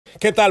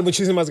¿Qué tal?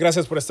 Muchísimas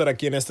gracias por estar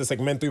aquí en este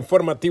segmento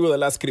informativo de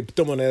las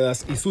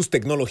criptomonedas y sus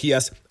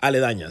tecnologías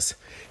aledañas.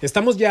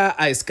 Estamos ya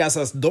a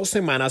escasas 2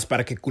 semanas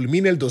para que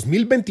culmine el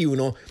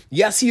 2021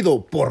 y ha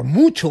sido por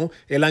mucho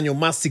el año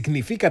más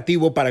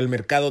significativo para el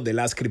mercado de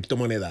las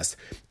criptomonedas.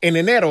 En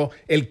enero,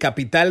 el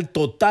capital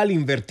total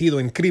invertido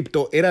en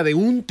cripto era de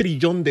 $1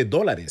 trillón.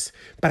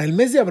 Para el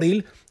mes de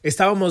abril,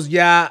 estábamos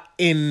ya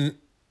en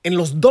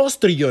los 2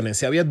 trillones,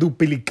 se había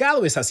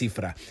duplicado esa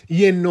cifra,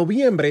 y en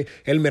noviembre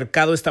el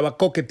mercado estaba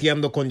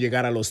coqueteando con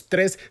llegar a los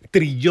 $3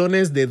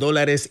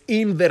 trillones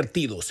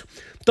invertidos.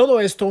 Todo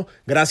esto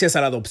gracias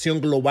a la adopción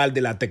global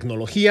de la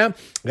tecnología,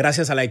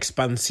 gracias a la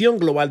expansión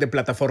global de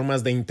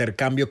plataformas de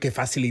intercambio que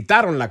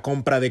facilitaron la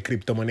compra de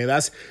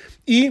criptomonedas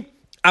y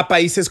a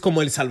países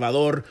como El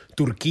Salvador,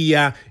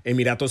 Turquía,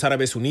 Emiratos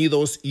Árabes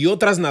Unidos y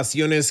otras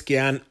naciones que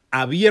han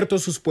abierto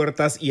sus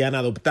puertas y han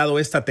adoptado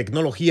esta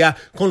tecnología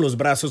con los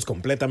brazos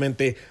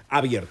completamente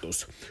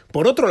abiertos.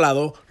 Por otro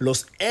lado,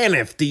 los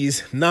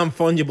NFTs,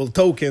 Non-Fungible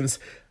Tokens,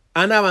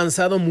 han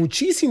avanzado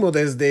muchísimo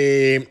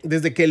desde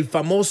que el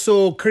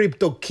famoso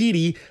Cripto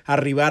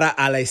arribara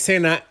a la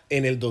escena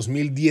en el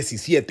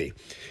 2017.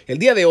 El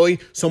día de hoy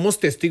somos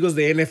testigos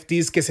de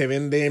NFTs que se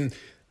venden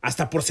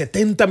hasta por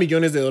 $70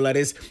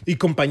 millones y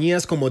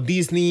compañías como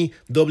Disney,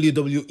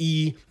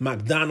 WWE,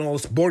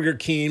 McDonald's, Burger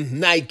King,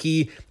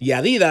 Nike y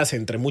Adidas,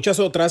 entre muchas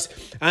otras,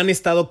 han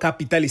estado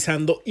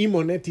capitalizando y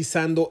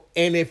monetizando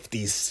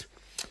NFTs.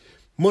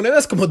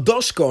 Monedas como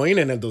Dogecoin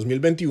en el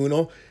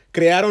 2021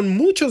 crearon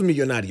muchos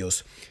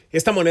millonarios.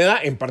 Esta moneda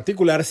en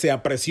particular se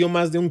apreció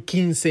más de un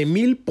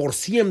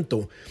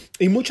 15,000%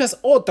 y muchas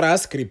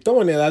otras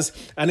criptomonedas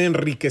han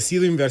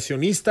enriquecido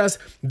inversionistas,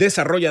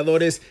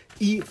 desarrolladores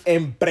y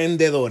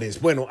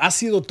emprendedores. Bueno, ha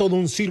sido todo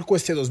un circo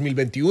este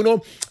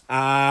 2021.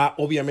 Ha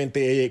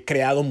obviamente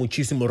creado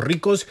muchísimos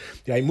ricos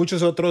y hay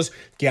muchos otros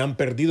que han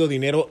perdido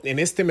dinero en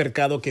este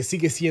mercado que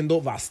sigue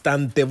siendo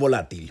bastante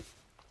volátil.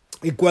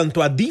 En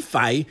cuanto a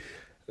DeFi,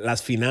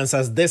 las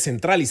finanzas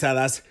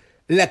descentralizadas,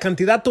 la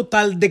cantidad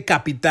total de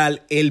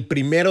capital el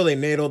 1 de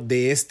enero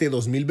de este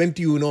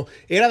 2021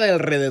 era de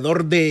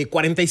alrededor de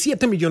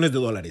 $47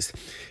 millones.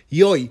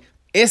 Y hoy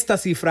esta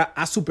cifra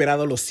ha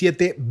superado los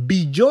 $7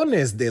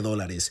 billones.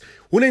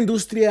 Una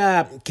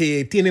industria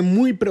que tiene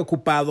muy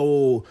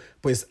preocupado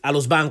a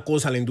los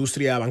bancos, a la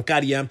industria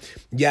bancaria,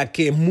 ya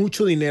que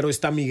mucho dinero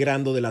está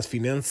migrando de las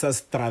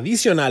finanzas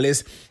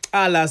tradicionales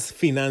a las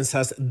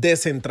finanzas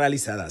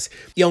descentralizadas.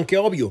 Y aunque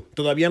obvio,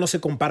 todavía no se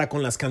compara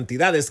con las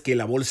cantidades que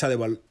la bolsa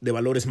de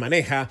valores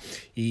maneja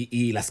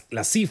y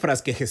las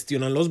cifras que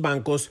gestionan los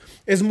bancos,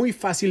 es muy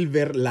fácil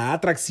ver la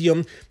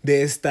atracción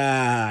de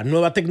esta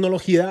nueva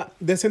tecnología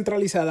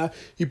descentralizada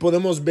y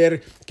podemos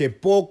ver que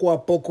poco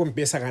a poco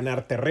empieza a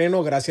ganar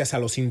terreno gracias a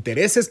los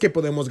intereses que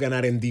podemos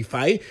ganar en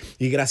DeFi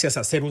y gracias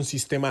a ser un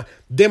sistema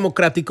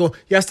democrático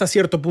y hasta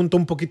cierto punto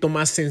un poquito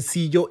más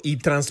sencillo y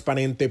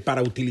transparente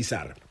para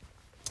utilizar.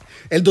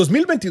 El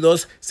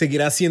 2022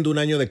 seguirá siendo un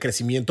año de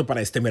crecimiento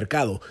para este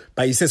mercado.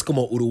 Países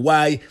como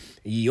Uruguay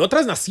y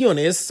otras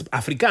naciones,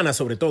 africanas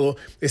sobre todo,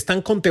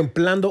 están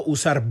contemplando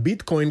usar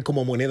Bitcoin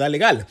como moneda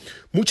legal.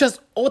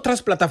 Muchas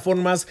otras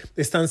plataformas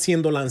están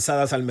siendo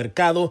lanzadas al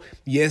mercado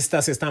y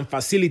estas están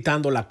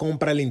facilitando la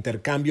compra, el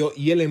intercambio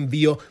y el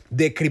envío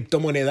de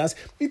criptomonedas.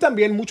 Y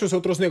también muchos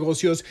otros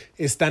negocios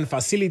están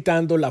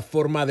facilitando la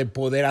forma de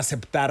poder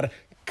aceptar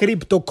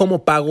cripto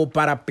como pago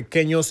para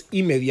pequeños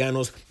y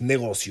medianos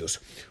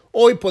negocios.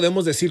 Hoy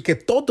podemos decir que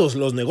todos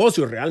los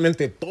negocios,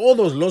 realmente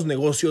todos los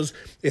negocios,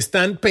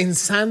 están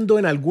pensando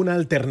en alguna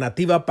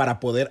alternativa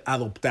para poder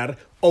adoptar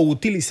o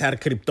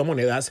utilizar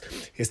criptomonedas.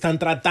 Están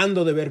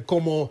tratando de ver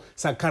cómo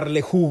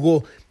sacarle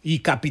jugo y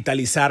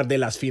capitalizar de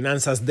las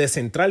finanzas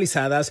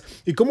descentralizadas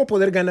y cómo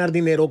poder ganar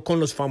dinero con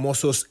los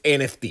famosos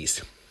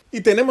NFTs. Y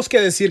tenemos que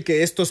decir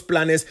que estos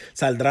planes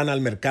saldrán al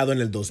mercado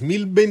en el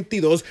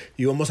 2022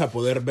 y vamos a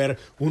poder ver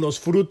unos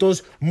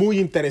frutos muy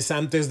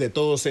interesantes de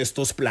todos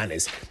estos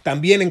planes.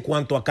 También en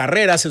cuanto a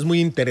carreras, es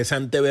muy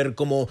interesante ver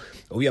cómo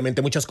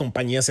obviamente muchas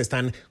compañías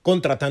están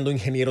contratando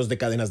ingenieros de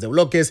cadenas de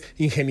bloques,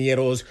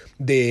 ingenieros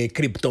de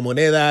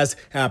criptomonedas,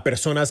 a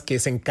personas que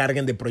se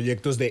encarguen de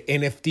proyectos de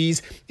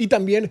NFTs y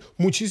también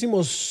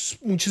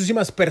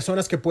muchísimas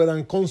personas que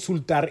puedan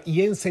consultar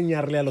y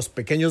enseñarle a los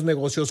pequeños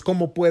negocios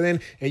cómo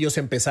pueden ellos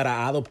empezar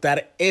a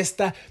adoptar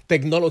esta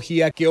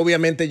tecnología que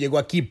obviamente llegó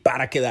aquí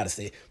para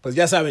quedarse. Pues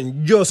ya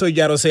saben, yo soy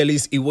Yaro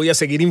Celis y voy a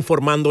seguir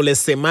informándoles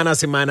semana a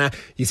semana.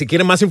 Y si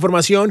quieren más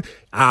información,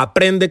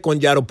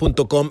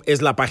 aprendeconyaro.com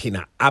es la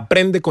página.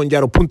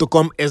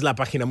 Aprendeconyaro.com es la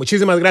página.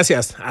 Muchísimas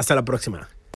gracias. Hasta la próxima.